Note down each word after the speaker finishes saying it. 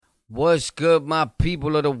What's good, my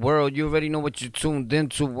people of the world? You already know what you tuned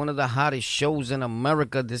into. One of the hottest shows in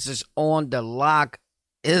America. This is On the Lock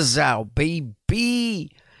Is Out,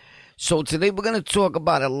 baby. So today we're going to talk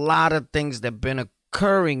about a lot of things that have been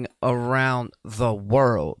occurring around the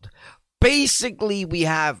world. Basically, we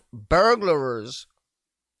have burglars,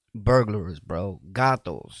 bro,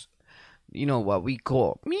 gatos. You know what we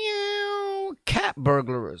call meow, cat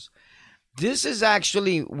burglars. This is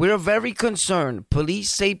actually, we're very concerned.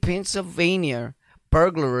 Police say Pennsylvania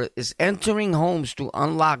burglar is entering homes to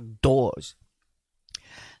unlock doors.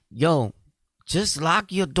 Yo, just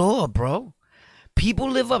lock your door, bro. People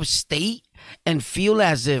live upstate and feel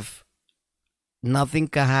as if nothing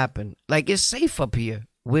can happen. Like it's safe up here.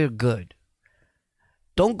 We're good.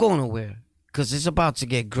 Don't go nowhere because it's about to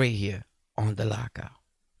get great here on the lockout.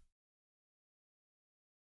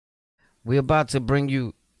 We're about to bring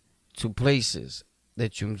you to places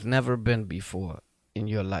that you've never been before in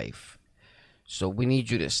your life. So we need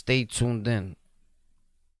you to stay tuned in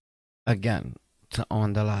again to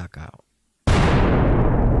On the Lockout.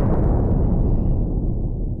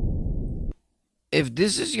 If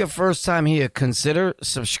this is your first time here, consider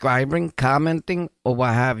subscribing, commenting, or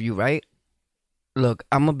what have you, right? Look,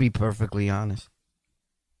 I'm going to be perfectly honest.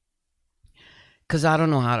 Because I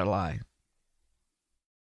don't know how to lie.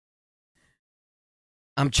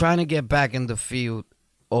 I'm trying to get back in the field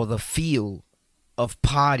or the feel of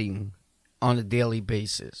potting on a daily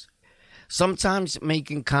basis. Sometimes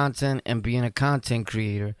making content and being a content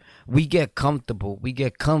creator, we get comfortable, we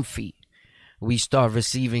get comfy. We start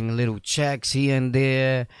receiving little checks here and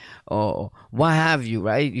there or what have you,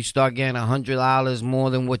 right? You start getting $100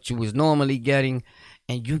 more than what you was normally getting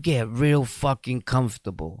and you get real fucking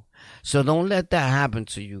comfortable. So don't let that happen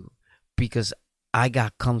to you because I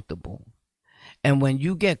got comfortable. And when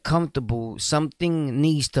you get comfortable, something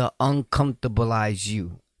needs to uncomfortabilize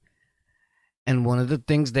you. And one of the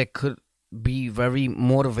things that could be very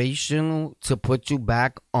motivational to put you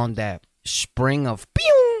back on that spring of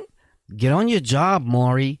pew, get on your job,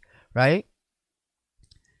 Maury, right?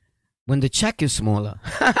 When the check is smaller.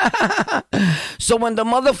 So when the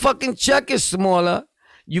motherfucking check is smaller,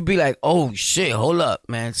 you be like, oh shit, hold up,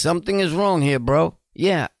 man. Something is wrong here, bro.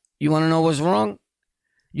 Yeah, you want to know what's wrong?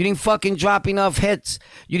 You didn't fucking drop enough hits.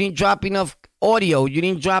 You didn't drop enough audio. You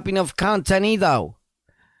didn't drop enough content either.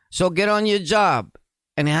 So get on your job.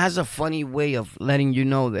 And it has a funny way of letting you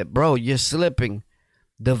know that, bro, you're slipping.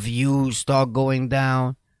 The views start going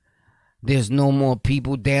down. There's no more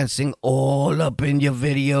people dancing all up in your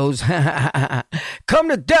videos. Come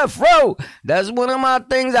to death row. That's one of my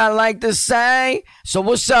things I like to say. So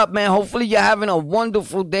what's up, man? Hopefully you're having a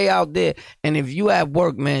wonderful day out there. And if you at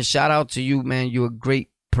work, man, shout out to you, man. You're a great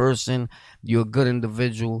person. You're a good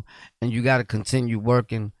individual. And you got to continue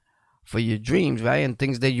working for your dreams, right? And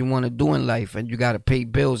things that you want to do in life. And you got to pay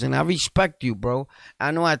bills. And I respect you, bro.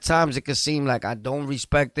 I know at times it can seem like I don't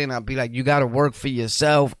respect it. And I'll be like, you got to work for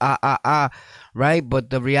yourself. Right? But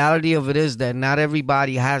the reality of it is that not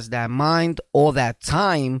everybody has that mind or that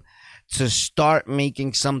time to start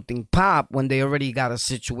making something pop when they already got a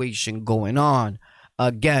situation going on.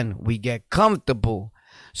 Again, we get comfortable.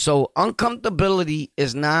 So uncomfortability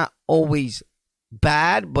is not always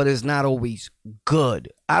bad, but it's not always good.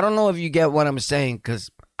 I don't know if you get what I'm saying because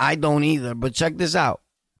I don't either, but check this out.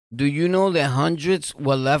 Do you know that hundreds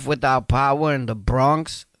were left without power in the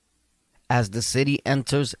Bronx as the city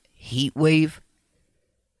enters heat wave?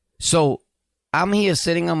 So I'm here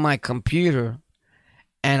sitting on my computer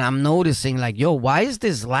and I'm noticing like, yo, why is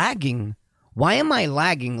this lagging? Why am I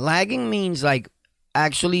lagging? Lagging means like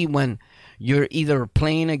actually when you're either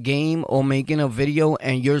playing a game or making a video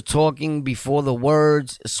and you're talking before the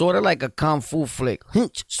words, sort of like a kung fu flick.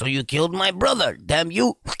 So you killed my brother, damn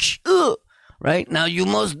you. Right? Now you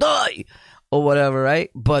must die. Or whatever, right?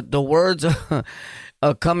 But the words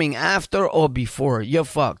are coming after or before. You're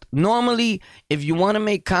fucked. Normally, if you want to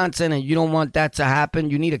make content and you don't want that to happen,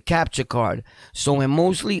 you need a capture card. So in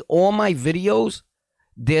mostly all my videos,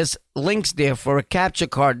 there's links there for a capture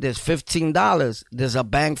card. There's $15. There's a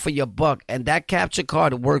bang for your buck. And that capture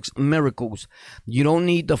card works miracles. You don't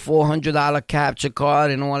need the $400 capture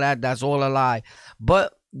card and all that. That's all a lie.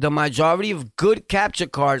 But the majority of good capture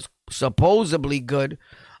cards, supposedly good,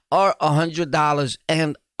 are $100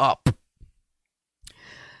 and up.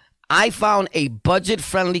 I found a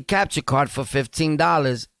budget-friendly capture card for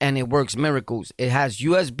 $15 and it works miracles. It has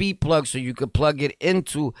USB plug so you could plug it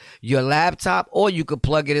into your laptop or you could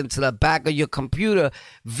plug it into the back of your computer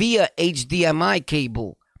via HDMI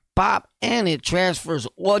cable. Pop, and it transfers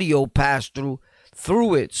audio pass-through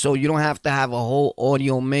through it, so you don't have to have a whole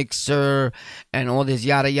audio mixer and all this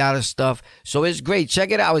yada yada stuff. So it's great.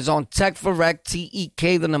 Check it out. It's on Tech for Rec,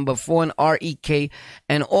 TEK, the number 4 and REK,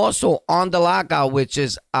 and also On the Lockout, which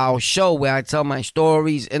is our show where I tell my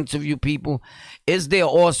stories, interview people. It's there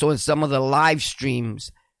also in some of the live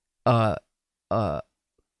streams, in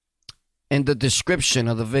the description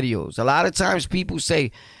of the videos. A lot of times people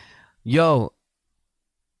say, yo,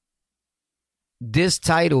 this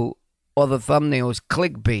title or the thumbnail is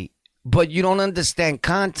clickbait, but you don't understand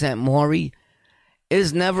content, Maury.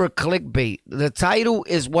 It's never clickbait. The title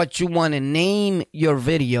is what you want to name your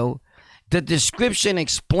video. The description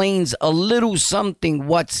explains a little something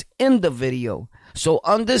what's in the video. So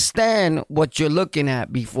understand what you're looking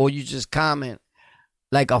at before you just comment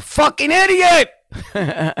like a fucking idiot.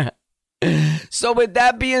 So with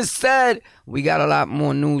that being said, we got a lot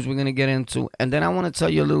more news we're going to get into. And then I want to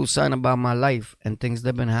tell you a little something about my life and things that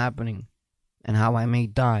have been happening and how I may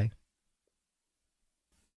die.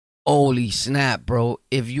 Holy snap, bro.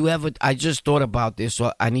 If you ever, I just thought about this,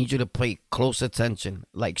 so I need you to pay close attention,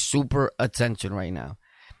 like super attention right now.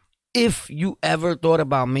 If you ever thought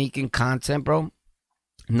about making content, bro,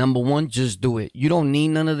 number one, just do it. You don't need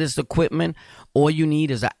none of this equipment. All you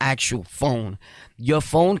need is an actual phone. Your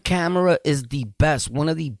phone camera is the best, one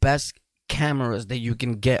of the best cameras that you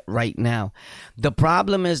can get right now. The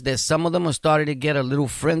problem is that some of them are starting to get a little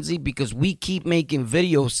frenzied because we keep making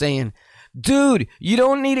videos saying, dude, you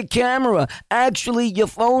don't need a camera. Actually, your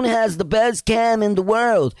phone has the best cam in the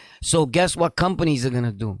world. So guess what companies are going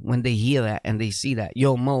to do when they hear that and they see that?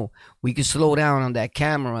 Yo, Mo, we can slow down on that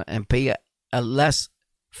camera and pay a less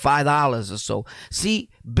 $5 or so. See,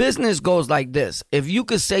 business goes like this. If you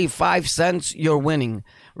could save 5 cents, you're winning,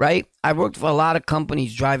 right? I worked for a lot of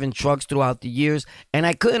companies driving trucks throughout the years, and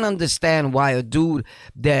I couldn't understand why a dude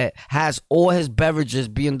that has all his beverages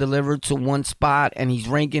being delivered to one spot and he's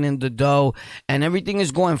raking in the dough and everything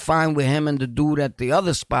is going fine with him and the dude at the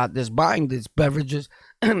other spot that's buying these beverages,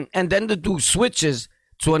 and then the dude switches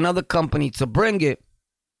to another company to bring it.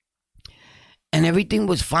 And everything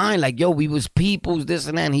was fine. Like, yo, we was peoples, this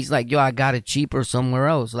and that. And he's like, yo, I got it cheaper somewhere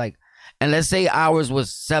else. Like, and let's say ours was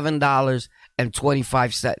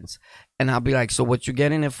 $7.25. And I'll be like, so what you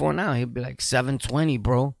getting it for now? He'll be like, $7.20,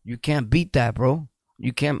 bro. You can't beat that, bro.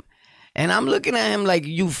 You can't. And I'm looking at him like,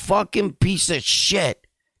 you fucking piece of shit.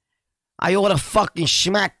 I ought to fucking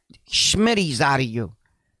smack schmitties out of you.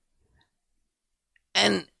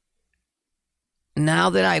 And now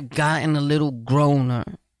that I've gotten a little growner,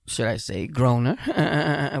 should I say groaner?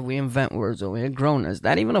 We invent words over here. Groaner. Is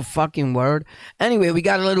that even a fucking word? Anyway, we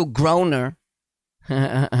got a little groaner.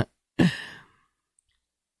 I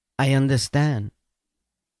understand.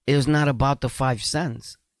 It's not about the 5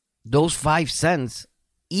 cents. Those 5 cents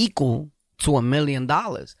equal to $1 million.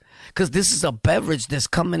 Because this is a beverage that's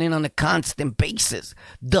coming in on a constant basis.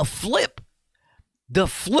 The flip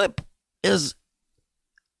is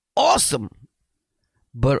awesome.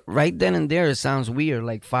 But right then and there, it sounds weird,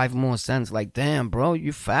 like 5 more cents. Like, damn, bro,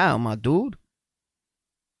 you foul, my dude.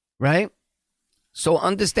 Right? So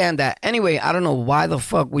understand that. Anyway, I don't know why the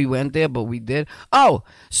fuck we went there, but we did. Oh,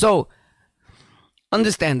 so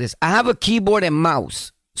understand this. I have a keyboard and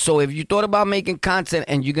mouse. So if you thought about making content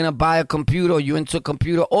and you're going to buy a computer or you're into a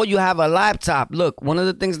computer or you have a laptop. Look, one of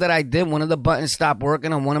the things that I did, one of the buttons stopped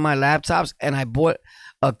working on one of my laptops and I bought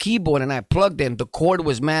a keyboard and I plugged in. The cord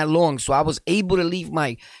was mad long, so I was able to leave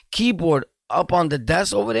my keyboard up on the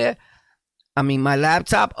desk over there. I mean, my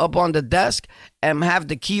laptop up on the desk and have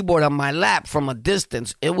the keyboard on my lap from a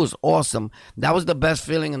distance. It was awesome. That was the best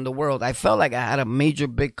feeling in the world. I felt like I had a major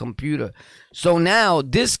big computer. So now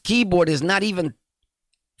this keyboard is not even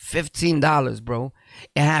 $15, bro.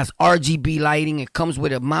 It has RGB lighting. It comes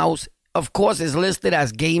with a mouse. Of course, it's listed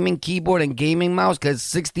as gaming keyboard and gaming mouse because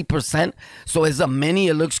 60%. So it's a mini.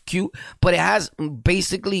 It looks cute. But it has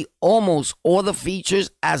basically almost all the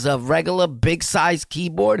features as a regular big size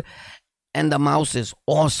keyboard. And the mouse is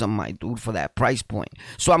awesome, my dude, for that price point.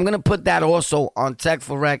 So I'm going to put that also on Tech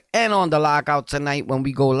for Rec and on the Lockout tonight when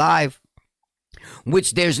we go live.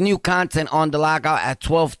 Which there's new content on the Lockout at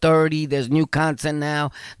 12:30. There's new content now.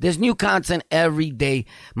 There's new content every day.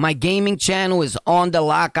 My gaming channel is on the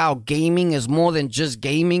Lockout. Gaming is more than just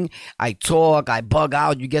gaming. I talk, I bug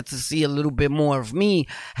out. You get to see a little bit more of me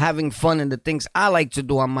having fun and the things I like to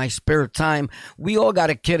do on my spare time. We all got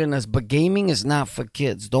a kid in us, but gaming is not for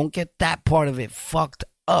kids. Don't get that part of it fucked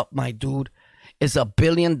up, my dude. It's $1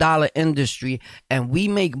 billion industry and we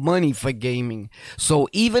make money for gaming. So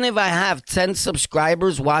even if I have 10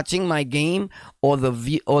 subscribers watching my game or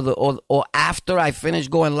or after I finish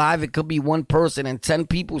going live, it could be one person and 10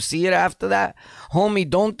 people see it after that. Homie,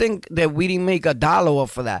 don't think that we didn't make $1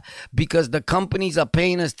 off of that, because the companies are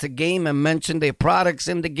paying us to game and mention their products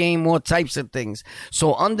in the game, all types of things.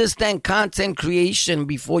 So understand content creation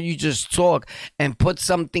before you just talk and put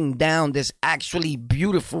something down that's actually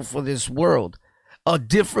beautiful for this world. A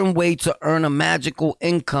different way to earn a magical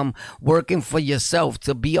income working for yourself,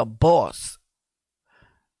 to be a boss.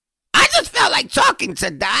 I just felt like talking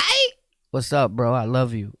today. What's up, bro? I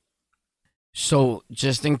love you. So,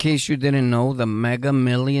 just in case you didn't know, the Mega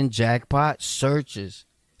Million jackpot surges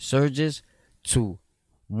to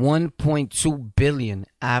 1.2 billion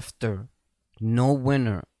after no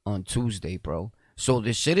winner on Tuesday, bro. So,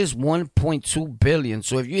 the shit is 1.2 billion.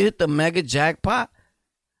 So, if you hit the mega jackpot,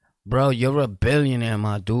 bro, you're a billionaire,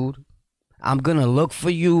 my dude. I'm gonna look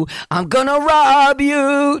for you. I'm gonna rob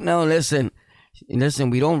you. No, listen,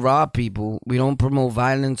 we don't rob people. We don't promote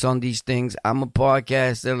violence on these things. I'm a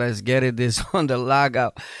podcaster. Let's get it. This on the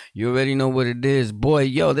logout. You already know what it is. Boy,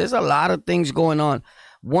 yo, there's a lot of things going on.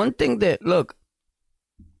 One thing that, look,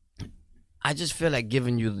 I just feel like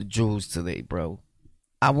giving you the jewels today, bro.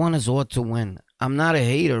 I want us all to win. I'm not a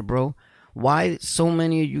hater, bro. Why so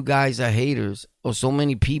many of you guys are haters, or so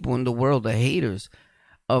many people in the world are haters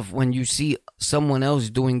of when you see someone else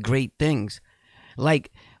doing great things? Like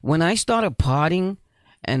when I started potting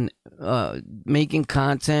and making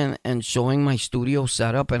content and showing my studio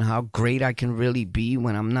setup and how great I can really be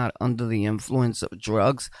when I'm not under the influence of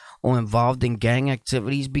drugs or involved in gang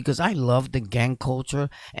activities, because I love the gang culture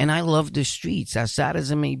and I love the streets, as sad as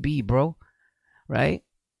it may be, bro. Right?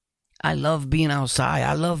 I love being outside.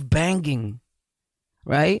 I love banging,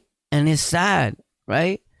 right? And it's sad,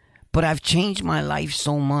 right? But I've changed my life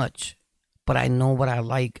so much. But I know what I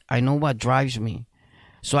like. I know what drives me.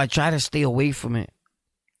 So I try to stay away from it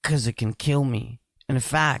because it can kill me. And in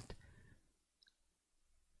fact,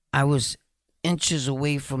 I was inches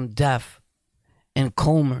away from death in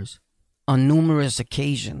comas on numerous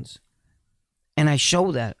occasions. And I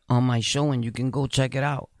show that on my show, and you can go check it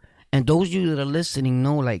out. And those of you that are listening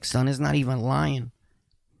know, like, son is not even lying.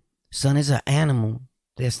 Son is an animal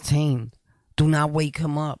that's tamed. Do not wake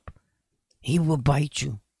him up. He will bite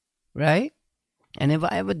you, right? And if I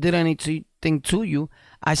ever did anything to you,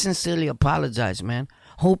 I sincerely apologize, man.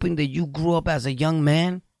 Hoping that you grew up as a young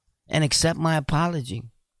man and accept my apology.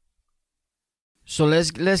 So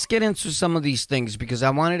let's get into some of these things, because I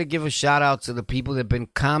wanted to give a shout out to the people that have been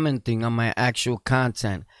commenting on my actual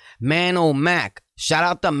content. Man O Mac. Shout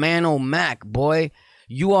out to Man O Mac, boy.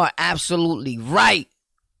 You are absolutely right.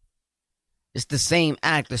 It's the same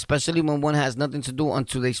act, especially when one has nothing to do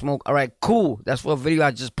until they smoke. All right, cool. That's for a video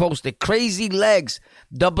I just posted. Crazy Legs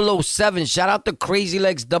 007. Shout out to Crazy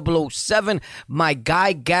Legs 007. My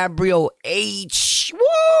guy, Gabriel H.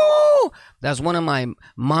 Woo! That's one of my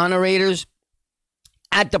moderators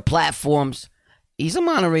at the platforms. He's a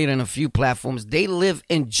moderator in a few platforms. They live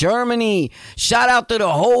in Germany. Shout out to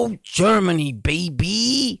the whole Germany,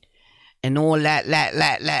 baby. And all that.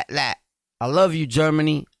 I love you,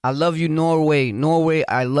 Germany. I love you, Norway. Norway,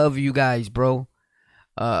 I love you guys, bro.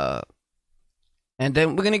 And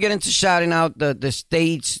then we're going to get into shouting out the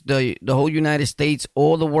states, the whole United States,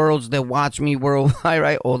 all the worlds that watch me worldwide,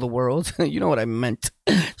 right? All the worlds. You know what I meant.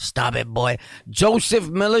 Stop it, boy. Joseph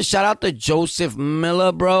Miller. Shout out to Joseph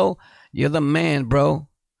Miller, bro. You're the man, bro.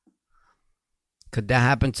 Could that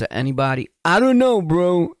happen to anybody? I don't know,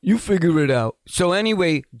 bro. You figure it out. So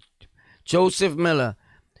anyway, Joseph Miller.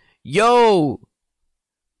 Yo,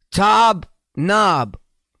 Top Knob.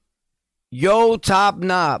 Yo, Top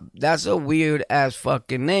Knob. That's a weird ass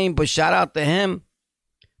fucking name, but shout out to him,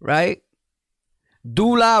 right?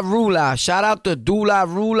 Dula Rula. Shout out to Dula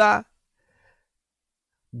Rula.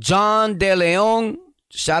 John De Leon.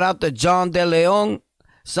 Shout out to John De Leon.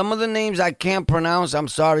 Some of the names I can't pronounce. I'm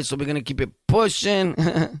sorry, so we're going to keep it pushing.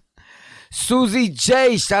 Susie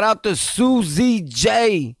J. Shout out to Susie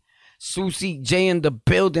J. Susie J in the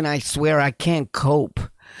building. I swear I can't cope.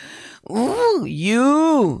 Ooh,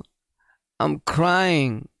 you. I'm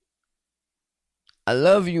crying. I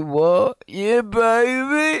love you, what? Yeah,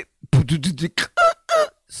 baby.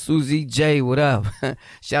 Susie J, what up?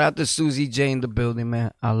 Shout out to Susie J in the building,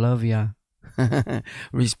 man. I love ya.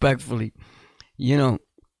 Respectfully. You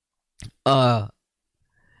know,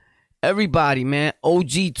 everybody, man.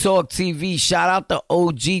 OG Talk TV. Shout out to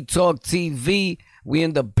OG Talk TV. We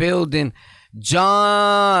in the building.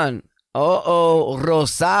 John.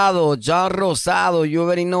 Rosado. John Rosado. You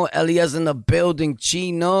already know Elias in the building.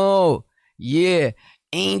 Chino. Yeah.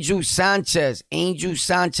 Angel Sanchez.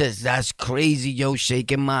 That's crazy, yo.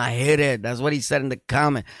 Shaking my head. That's what he said in the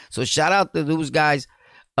comment. So shout out to those guys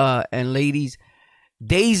and ladies.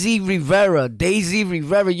 Daisy Rivera.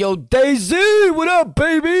 Yo, Daisy, what up,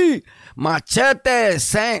 baby? Machete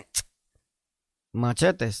Scent.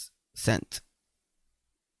 Machete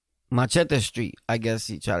Street, I guess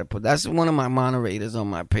he tried to put. That's one of my moderators on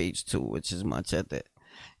my page too, which is Machete.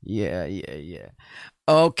 Yeah.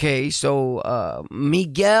 Okay, so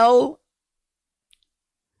Miguel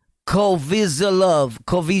Kovizolovia.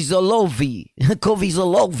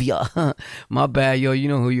 My bad, yo. You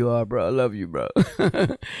know who you are, bro. I love you, bro.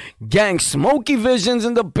 Gang, Smoky Visions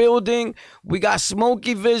in the building. We got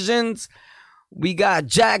Smoky Visions. We got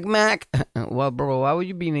Jack Mac. Well, bro, why would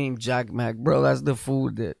you be named Jack Mac, bro? That's the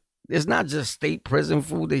food that... It's not just state prison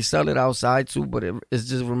food. They sell it outside too, but it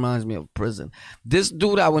just reminds me of prison. This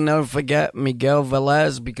dude I will never forget, Miguel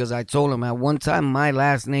Velez, because I told him at one time my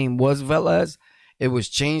last name was Velez. It was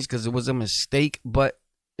changed because it was a mistake, but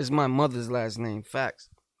it's my mother's last name. Facts.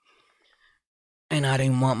 And I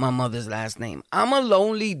didn't want my mother's last name. I'm a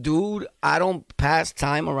lonely dude. I don't pass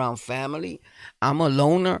time around family. I'm a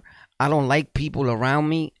loner. I don't like people around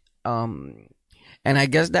me. And I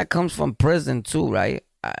guess that comes from prison too, right?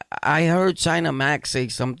 I heard China Mac say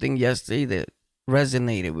something yesterday that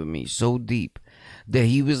resonated with me so deep that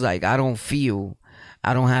he was like, I don't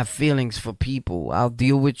have feelings for people. I'll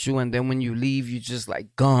deal with you, and then when you leave, you're just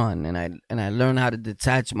like gone. And I learned how to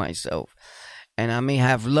detach myself. And I may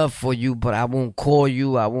have love for you, but I won't call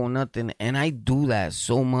you. I won't nothing. And I do that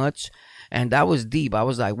so much. And that was deep. I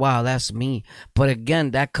was like, wow, that's me. But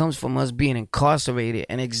again, that comes from us being incarcerated.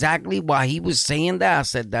 And exactly why he was saying that, I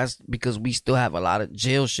said, that's because we still have a lot of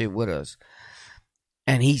jail shit with us.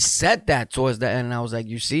 And he said that towards the end. And I was like,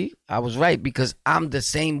 you see, I was right, because I'm the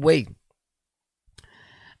same way.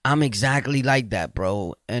 I'm exactly like that,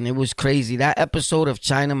 bro. And it was crazy. That episode of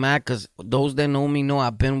China Mac, because those that know me know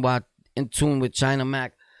I've been in tune with China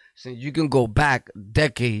Mac. So you can go back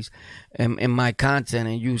decades in my content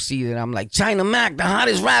and you see that I'm like, China Mac, the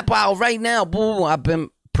hottest rapper out right now. Boom. I've been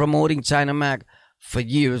promoting China Mac for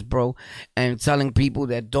years, bro, and telling people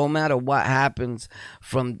that don't matter what happens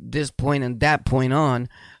from this point and that point on,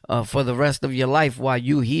 for the rest of your life while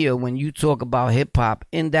you here, when you talk about hip-hop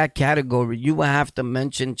in that category, you will have to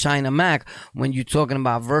mention China Mac when you're talking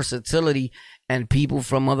about versatility and people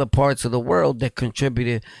from other parts of the world that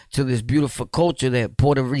contributed to this beautiful culture that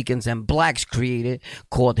Puerto Ricans and blacks created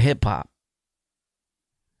called hip-hop.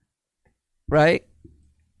 Right?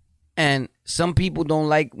 And some people don't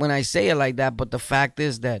like when I say it like that, but the fact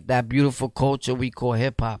is that that beautiful culture we call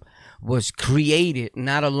hip-hop was created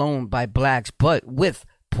not alone by blacks, but with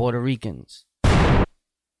Puerto Ricans.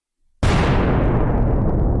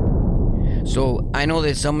 So I know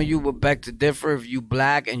that some of you would beg to differ if you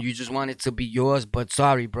black and you just want it to be yours, but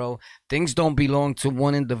sorry, bro. Things don't belong to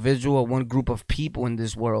one individual or one group of people in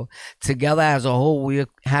this world. Together as a whole, we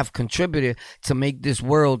have contributed to make this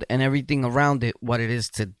world and everything around it what it is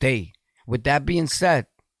today. With that being said,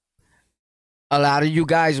 a lot of you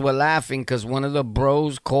guys were laughing because one of the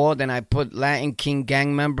bros called and I put Latin King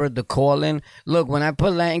gang member, the call in. Look, when I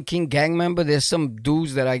put Latin King gang member, there's some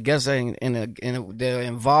dudes that I guess are they're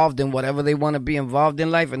involved in whatever they want to be involved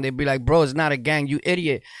in life. And they'd be like, bro, it's not a gang, you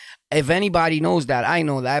idiot. If anybody knows that, I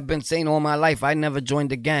know that. I've been saying all my life, I never joined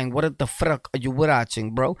the gang. What the fuck are you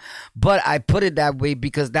watching, bro? But I put it that way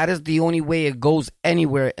because that is the only way it goes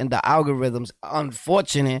anywhere in the algorithms.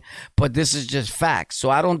 Unfortunate, but this is just facts. So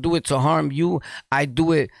I don't do it to harm you. I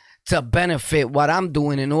do it to benefit what I'm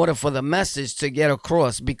doing in order for the message to get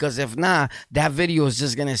across. Because if not, that video is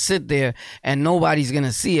just going to sit there and nobody's going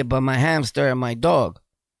to see it but my hamster and my dog.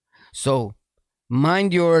 So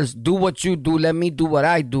mind yours, do what you do, let me do what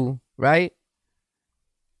I do, right?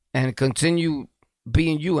 And continue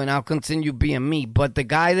being you, and I'll continue being me. But the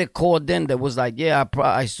guy that called in that was like, yeah,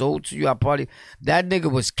 I sold to you, that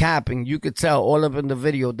nigga was capping. You could tell all up in the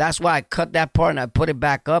video. That's why I cut that part and I put it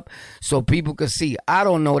back up so people could see. I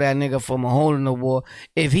don't know that nigga from a hole in the wall.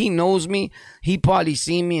 If he knows me, he probably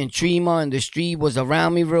seen me in Tremont in the street, was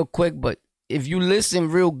around me real quick, but if you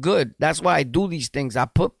listen real good, that's why I do these things. I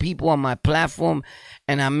put people on my platform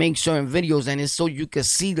and I make certain videos, and it's so you can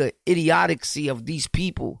see the idiocy of these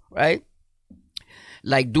people, right?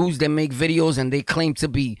 Like dudes that make videos and they claim to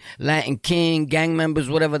be Latin King, gang members,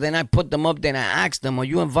 whatever. Then I put them up there and I ask them, are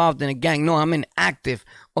you involved in a gang? No, I'm inactive.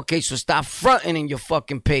 Okay, so stop fronting in your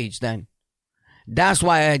fucking page then. That's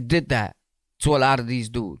why I did that to a lot of these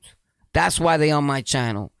dudes. That's why they on my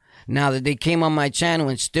channel. now that they came on my channel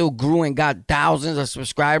and still grew and got thousands of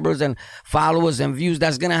subscribers and followers and views.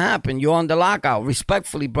 That's going to happen. You're on the lockout.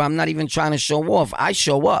 Respectfully, bro, I'm not even trying to show off. I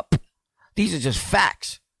show up. These are just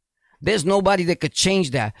facts. There's nobody that could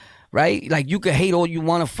change that. Right? Like, you could hate all you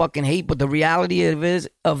want to fucking hate, but the reality of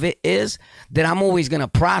it is that I'm always going to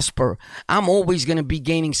prosper. I'm always going to be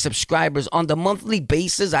gaining subscribers. On the monthly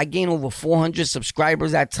basis, I gain over 400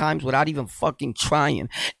 subscribers at times without even fucking trying.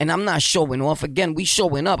 And I'm not showing off. Again, we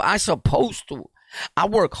showing up. I supposed to. I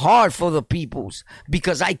work hard for the peoples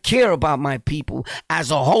because I care about my people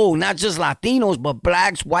as a whole, not just Latinos, but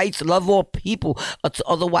blacks, whites, love all people,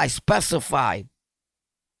 otherwise specified.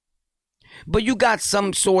 But you got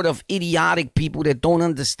some sort of idiotic people that don't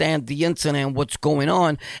understand the internet and what's going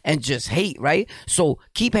on and just hate, right? So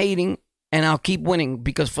keep hating and I'll keep winning,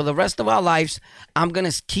 because for the rest of our lives, I'm going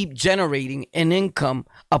to keep generating an income,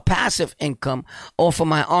 a passive income off of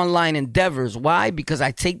my online endeavors. Why? Because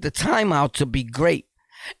I take the time out to be great.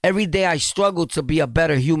 Every day I struggle to be a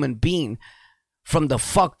better human being from the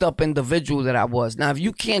fucked up individual that I was. Now, if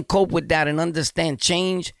you can't cope with that and understand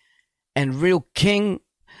change and real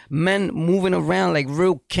men moving around like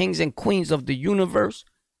real kings and queens of the universe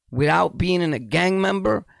without being a gang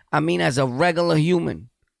member, I mean as a regular human,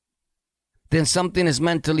 then something is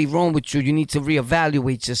mentally wrong with you. You need to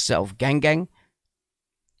reevaluate yourself, gang.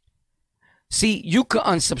 See, you could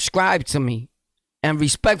unsubscribe to me, and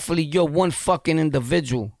respectfully, you're one fucking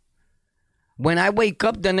individual. When I wake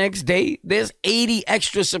up the next day, there's 80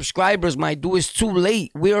 extra subscribers, my dude. It's too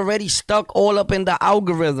late. We're already stuck all up in the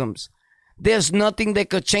algorithms. There's nothing that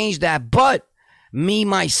could change that but me,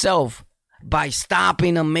 myself, by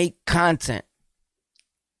stopping to make content.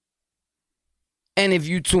 And if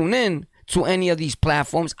you tune in to any of these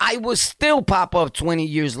platforms, I will still pop up 20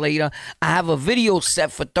 years later. I have a video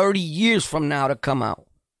set for 30 years from now to come out.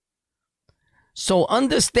 So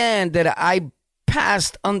understand that I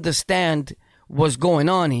understand what's going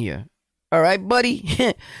on here. All right,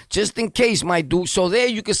 buddy? Just in case, my dude. So there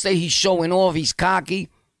you can say he's showing off, he's cocky.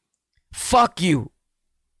 Fuck you.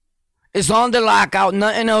 It's on the lockout.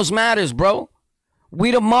 Nothing else matters, bro.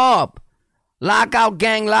 We the mob. Lockout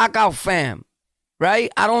gang, lockout fam.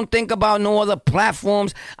 Right? I don't think about no other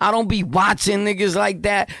platforms. I don't be watching niggas like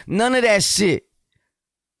that. None of that shit.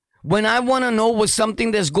 When I want to know what's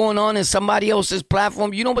something that's going on in somebody else's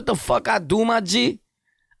platform, you know what the fuck I do, my G?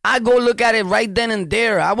 I go look at it right then and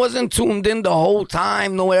there. I wasn't tuned in the whole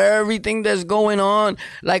time, know everything that's going on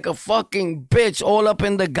like a fucking bitch all up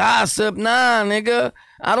in the gossip. Nah, nigga.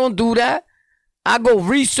 I don't do that. I go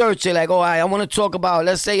research it like, oh, I want to talk about,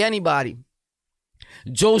 let's say anybody.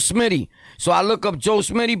 Joe Smitty. So I look up Joe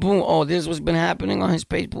Smitty, boom. Oh, this is what's been happening on his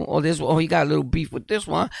page, boom. Oh, he got a little beef with this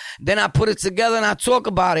one. Then I put it together and I talk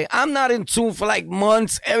about it. I'm not in tune for like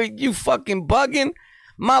months. Eric, you fucking bugging?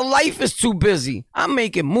 My life is too busy. I'm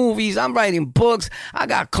making movies. I'm writing books. I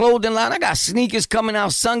got clothing line. I got sneakers coming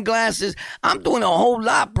out, sunglasses. I'm doing a whole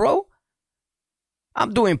lot, bro.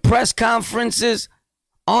 I'm doing press conferences,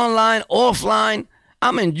 online, offline.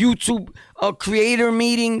 I'm in YouTube creator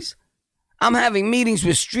meetings. I'm having meetings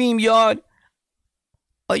with StreamYard.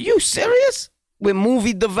 Are you serious? With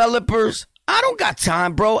movie developers? I don't got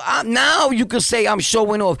time, bro. Now you can say I'm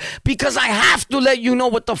showing off because I have to let you know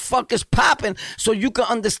what the fuck is popping so you can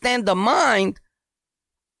understand the mind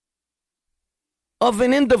of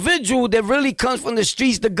an individual that really comes from the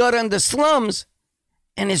streets, the gutter, and the slums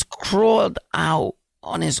and is crawled out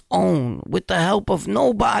on his own with the help of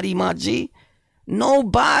nobody, my G.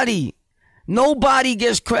 Nobody. Nobody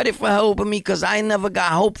gets credit for helping me because I never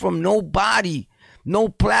got help from nobody. No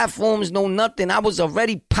platforms, no nothing. I was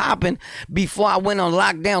already popping before I went on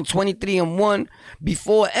lockdown 23-1,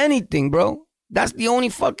 before anything, bro. That's the only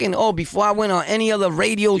fucking, before I went on any other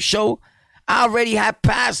radio show, I already had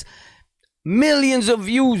passed millions of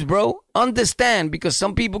views, bro. Understand, because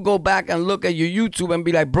some people go back and look at your YouTube and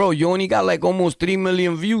be like, bro, you only got like almost 3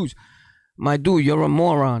 million views. My dude, you're a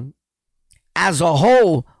moron. As a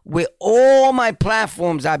whole, with all my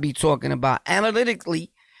platforms I be talking about,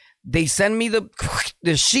 analytically, they send me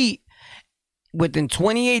the sheet. Within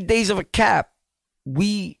 28 days of a cap,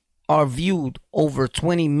 we are viewed over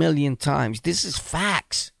 20 million times. This is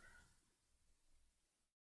facts.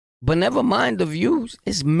 But never mind the views.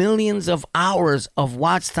 It's millions of hours of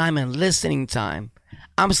watch time and listening time.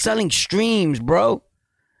 I'm selling streams, bro.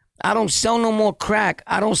 I don't sell no more crack.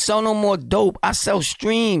 I don't sell no more dope. I sell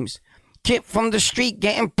streams. Kid from the street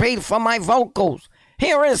getting paid for my vocals.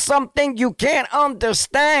 Here is something you can't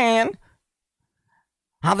understand.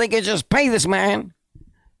 How they can just pay this man.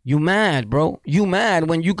 You mad, bro. You mad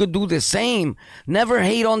when you could do the same. Never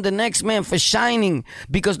hate on the next man for shining,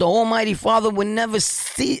 because the Almighty Father would never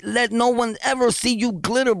let no one ever see you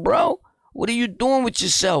glitter, bro. What are you doing with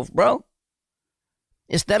yourself, bro?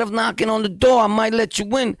 Instead of knocking on the door, I might let you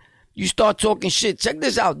in. You start talking shit. Check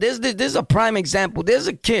this out. There's a prime example. There's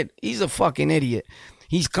a kid. He's a fucking idiot.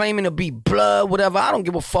 He's claiming to be blood, whatever. I don't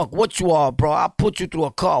give a fuck what you are, bro. I'll put you through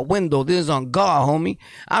a car window. This is on guard, homie.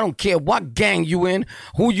 I don't care what gang you in,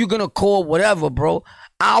 who you gonna call, whatever, bro.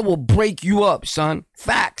 I will break you up, son.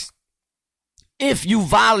 Facts. If you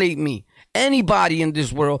violate me, anybody in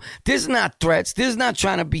this world, this is not threats. This is not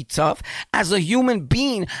trying to be tough. As a human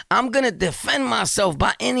being, I'm gonna defend myself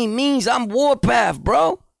by any means. I'm Warpath,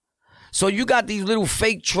 bro. So you got these little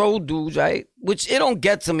fake troll dudes, right? Which it don't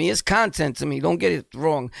get to me. It's content to me. Don't get it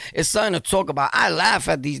wrong. It's something to talk about. I laugh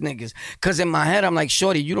at these niggas. Because in my head, I'm like,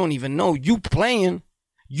 shorty, you don't even know. You playing,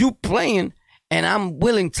 and I'm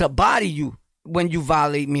willing to body you when you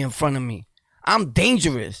violate me in front of me. I'm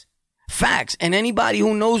dangerous. Facts. And anybody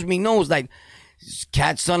who knows me knows, like,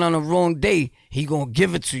 catch son on the wrong day, he gonna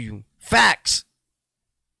give it to you. Facts.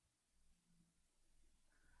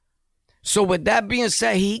 So with that being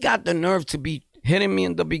said, he got the nerve to be hitting me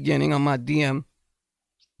in the beginning on my DM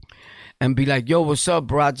and be like, yo, what's up,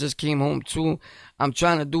 bro? I just came home too. I'm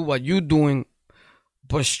trying to do what you doing.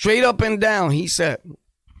 But straight up and down, he said,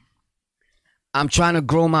 I'm trying to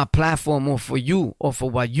grow my platform or for you or for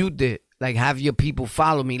what you did. Like, have your people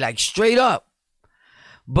follow me, like straight up.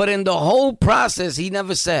 But in the whole process, he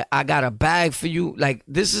never said, I got a bag for you. Like,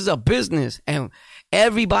 this is a business, and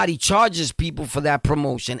everybody charges people for that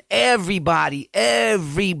promotion. Everybody,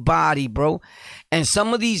 bro. And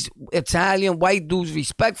some of these Italian white dudes,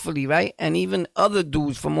 respectfully, right? And even other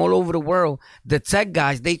dudes from all over the world, the tech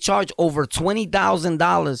guys, they charge over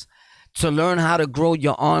 $20,000 to learn how to grow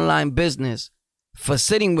your online business for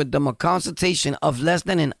sitting with them a consultation of less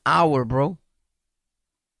than an hour, bro.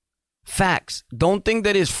 Facts. Don't think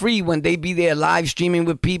that it's free when they be there live streaming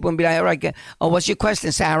with people and be like, all right, oh, what's your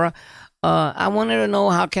question, Sarah? I wanted to know,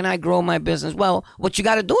 how can I grow my business? Well, what you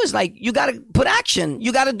got to do is, like, you got to put action.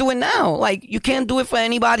 You got to do it now. Like, you can't do it for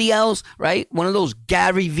anybody else, right? One of those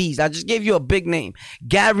Gary V's. I just gave you a big name.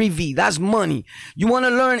 Gary V. That's money. You want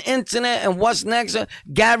to learn internet and what's next?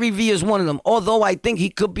 Gary V is one of them. Although I think he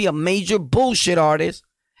could be a major bullshit artist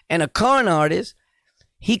and a con artist,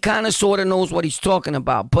 he kind of sort of knows what he's talking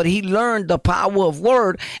about. But he learned the power of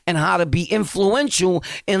word and how to be influential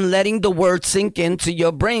in letting the word sink into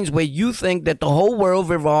your brains, where you think that the whole world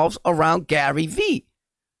revolves around Gary V.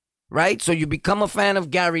 Right? So you become a fan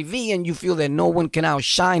of Gary V and you feel that no one can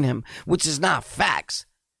outshine him, which is not facts.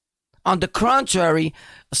 On the contrary,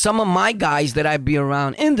 some of my guys that I be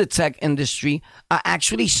around in the tech industry are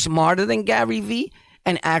actually smarter than Gary V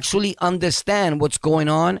and actually understand what's going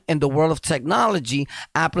on in the world of technology,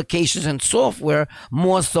 applications, and software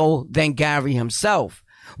more so than Gary himself.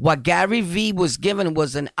 What Gary V was given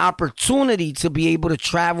was an opportunity to be able to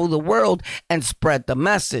travel the world and spread the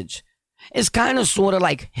message. It's kind of sort of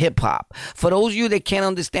like hip-hop. For those of you that can't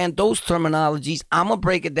understand those terminologies, I'm going to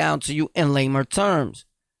break it down to you in lamer terms.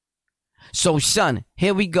 So, son,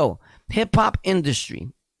 here we go. Hip-hop industry.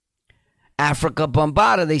 Afrika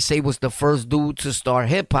Bambaataa, they say, was the first dude to start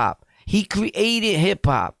hip-hop. He created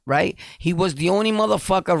hip-hop, right? He was the only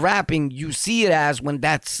motherfucker rapping. You see it as when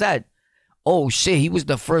that's said. Oh, shit, he was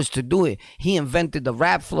the first to do it. He invented the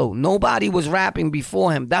rap flow. Nobody was rapping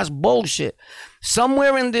before him. That's bullshit.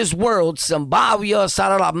 Somewhere in this world, Zimbabwe,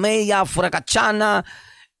 Saralameya, Furacachana,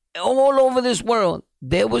 all over this world,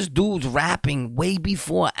 there was dudes rapping way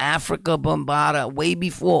before Afrika Bambaataa, way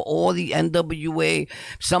before all the NWA.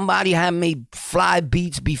 Somebody had made fly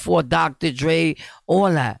beats before Dr. Dre,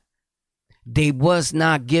 all that. They was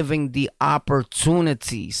not giving the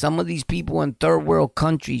opportunity. Some of these people in third world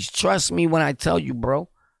countries, trust me when I tell you, bro.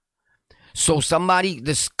 So somebody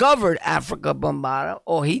discovered Afrika Bambaataa,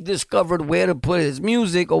 or he discovered where to put his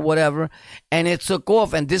music or whatever, and it took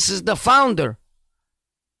off. And this is the founder.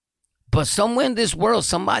 But somewhere in this world,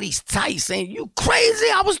 somebody's tight saying, you crazy,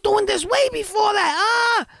 I was doing this way before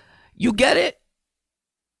that. You get it?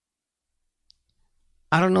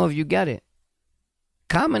 I don't know if you get it.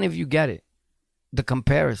 Comment if you get it. The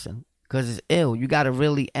comparison. Because it's ill. You got to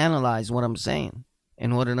really analyze what I'm saying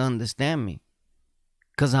in order to understand me.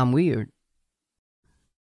 Because I'm weird.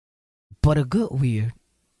 But a good weird.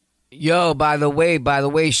 Yo, by the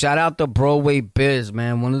way, shout out to Broadway Biz,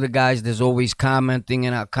 man. One of the guys that's always commenting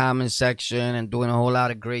in our comment section and doing a whole lot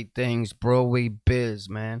of great things. Broadway Biz,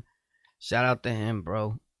 man. Shout out to him,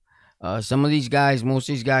 bro. Some of these guys, most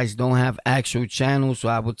of these guys don't have actual channels, so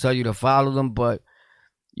I will tell you to follow them. But,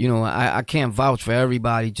 I can't vouch for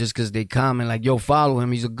everybody just because they comment like, yo, follow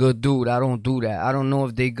him. He's a good dude. I don't do that. I don't know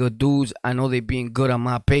if they good dudes. I know they being good on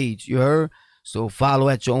my page. You heard? So follow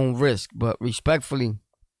at your own risk. But respectfully,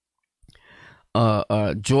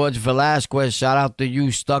 George Velasquez, shout out to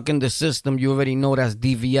you. Stuck in the System. You already know that's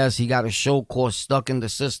DVS. He got a show called Stuck in the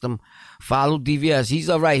System. Follow DVS. He's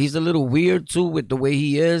all right. He's a little weird too with the way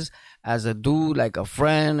he is as a dude, like a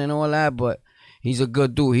friend and all that, but he's a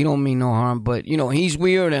good dude. He don't mean no harm, but, he's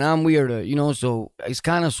weird and I'm weirder, so it's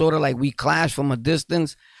kind of sort of like we clash from a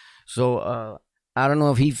distance. So I don't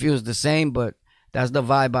know if he feels the same, but that's the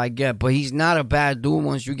vibe I get. But he's not a bad dude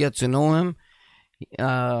once you get to know him.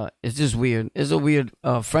 It's just weird. It's a weird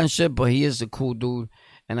friendship, but he is a cool dude.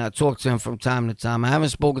 And I talk to him from time to time. I haven't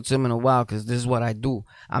spoken to him in a while because this is what I do.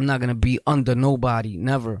 I'm not going to be under nobody.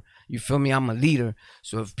 Never. You feel me? I'm a leader.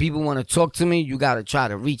 So if people want to talk to me, you got to try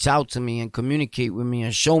to reach out to me and communicate with me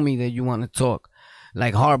and show me that you want to talk.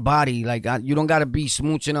 Like hard body. Like you don't got to be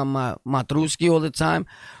smooching on my Matruski all the time.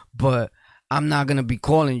 But I'm not going to be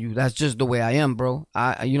calling you. That's just the way I am, bro.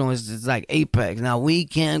 It's like Apex. Now, we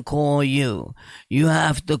can't call you. You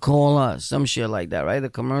have to call us. Some shit like that, right? The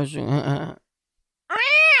commercial.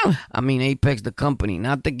 I mean, Apex, the company,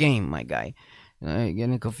 not the game, my guy.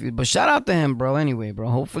 Getting confused. But shout out to him, bro. Anyway, bro.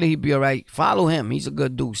 Hopefully he'll be all right. Follow him. He's a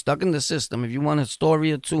good dude. Stuck in the System. If you want a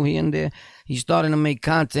story or two here and there, he's starting to make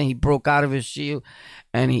content. He broke out of his shield.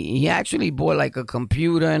 And he actually bought like a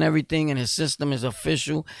computer and everything. And his system is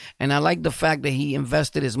official. And I like the fact that he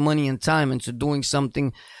invested his money and time into doing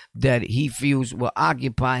something that he feels will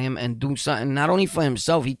occupy him and do something not only for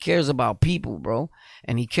himself. He cares about people, bro.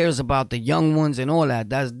 And he cares about the young ones and all that.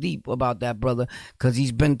 That's deep about that brother because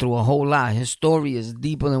he's been through a whole lot. His story is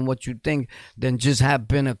deeper than what you think, than just have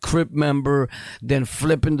been a Crip member, then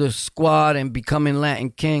flipping the squad and becoming Latin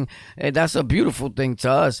King. Hey, that's a beautiful thing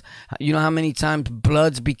to us. You know how many times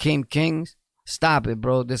Bloods became kings? Stop it,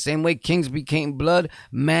 bro. The same way kings became blood,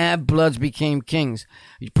 mad bloods became kings.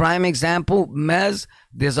 Prime example, Mez.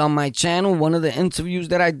 There's on my channel one of the interviews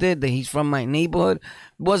that I did that he's from my neighborhood. It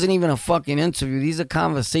wasn't even a fucking interview. These are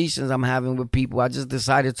conversations I'm having with people. I just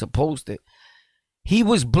decided to post it. He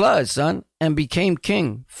was blood, son, and became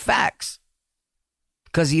king. Facts.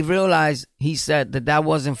 Because he realized, he said that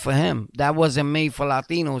wasn't for him. That wasn't made for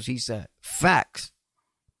Latinos, he said. Facts.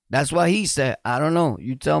 That's what he said. I don't know.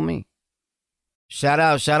 You tell me. Shout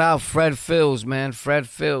out Fred Fills, man. Fred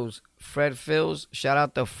Fills. Shout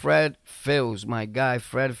out to Fred Fills, my guy,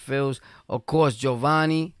 Fred Fills. Of course,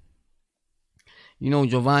 Giovanni.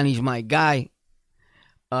 Giovanni's my guy.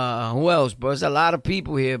 Who else, bro? There's a lot of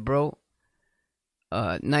people here, bro.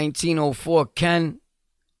 1904 Ken.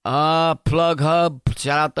 Plug Hub.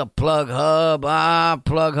 Shout out to Plug Hub.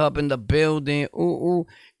 Plug Hub in the building. Ooh.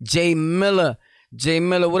 Jay Miller,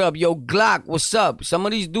 what up? Yo, Glock, what's up? Some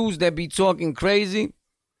of these dudes that be talking crazy.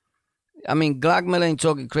 I mean, Glock Miller ain't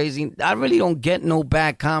talking crazy. I really don't get no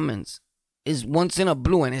bad comments. It's once in a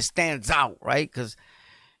blue and it stands out, right? Because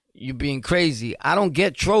you being crazy. I don't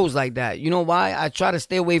get trolls like that. You know why? I try to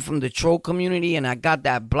stay away from the troll community and I got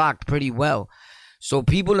that blocked pretty well. So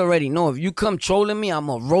people already know if you come trolling me, I'm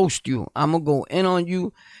going to roast you. I'm going to go in on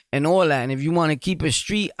you and all that. And if you want to keep it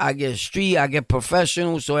street, I get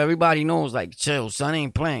professional. So everybody knows, like, chill, son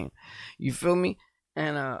ain't playing. You feel me?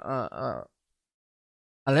 And I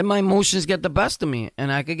let my emotions get the best of me.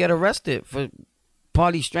 And I could get arrested for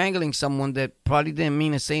probably strangling someone that probably didn't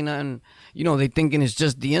mean to say nothing. They thinking it's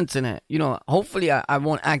just the internet. Hopefully I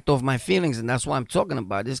won't act off my feelings, and that's what I'm talking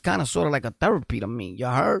about. It's kind of sort of like a therapy to me. You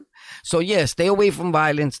heard? So, yeah, stay away from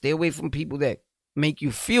violence. Stay away from people that make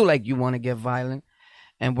you feel like you want to get violent,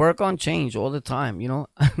 and work on change all the time,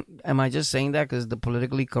 Am I just saying that because it's the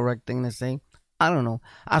politically correct thing to say? I don't know.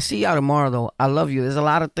 I'll see y'all tomorrow, though. I love you. There's a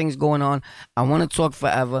lot of things going on. I want to talk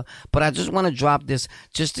forever, but I just want to drop this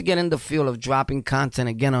just to get in the feel of dropping content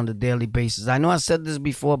again on the daily basis. I know I said this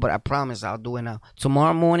before, but I promise I'll do it now.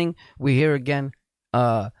 Tomorrow morning, we're here again,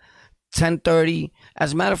 10:30.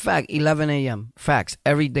 As a matter of fact, 11 a.m. Facts.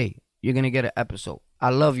 Every day, you're going to get an episode. I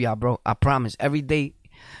love y'all, bro. I promise. Every day.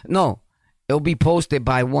 No. It'll be posted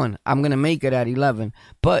by 1. I'm going to make it at 11.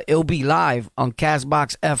 But it'll be live on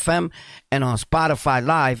Castbox FM and on Spotify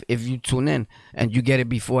Live if you tune in. And you get it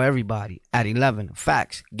before everybody at 11.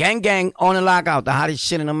 Facts. Gang, on the lockout. The hottest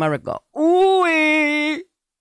shit in America. Ooh.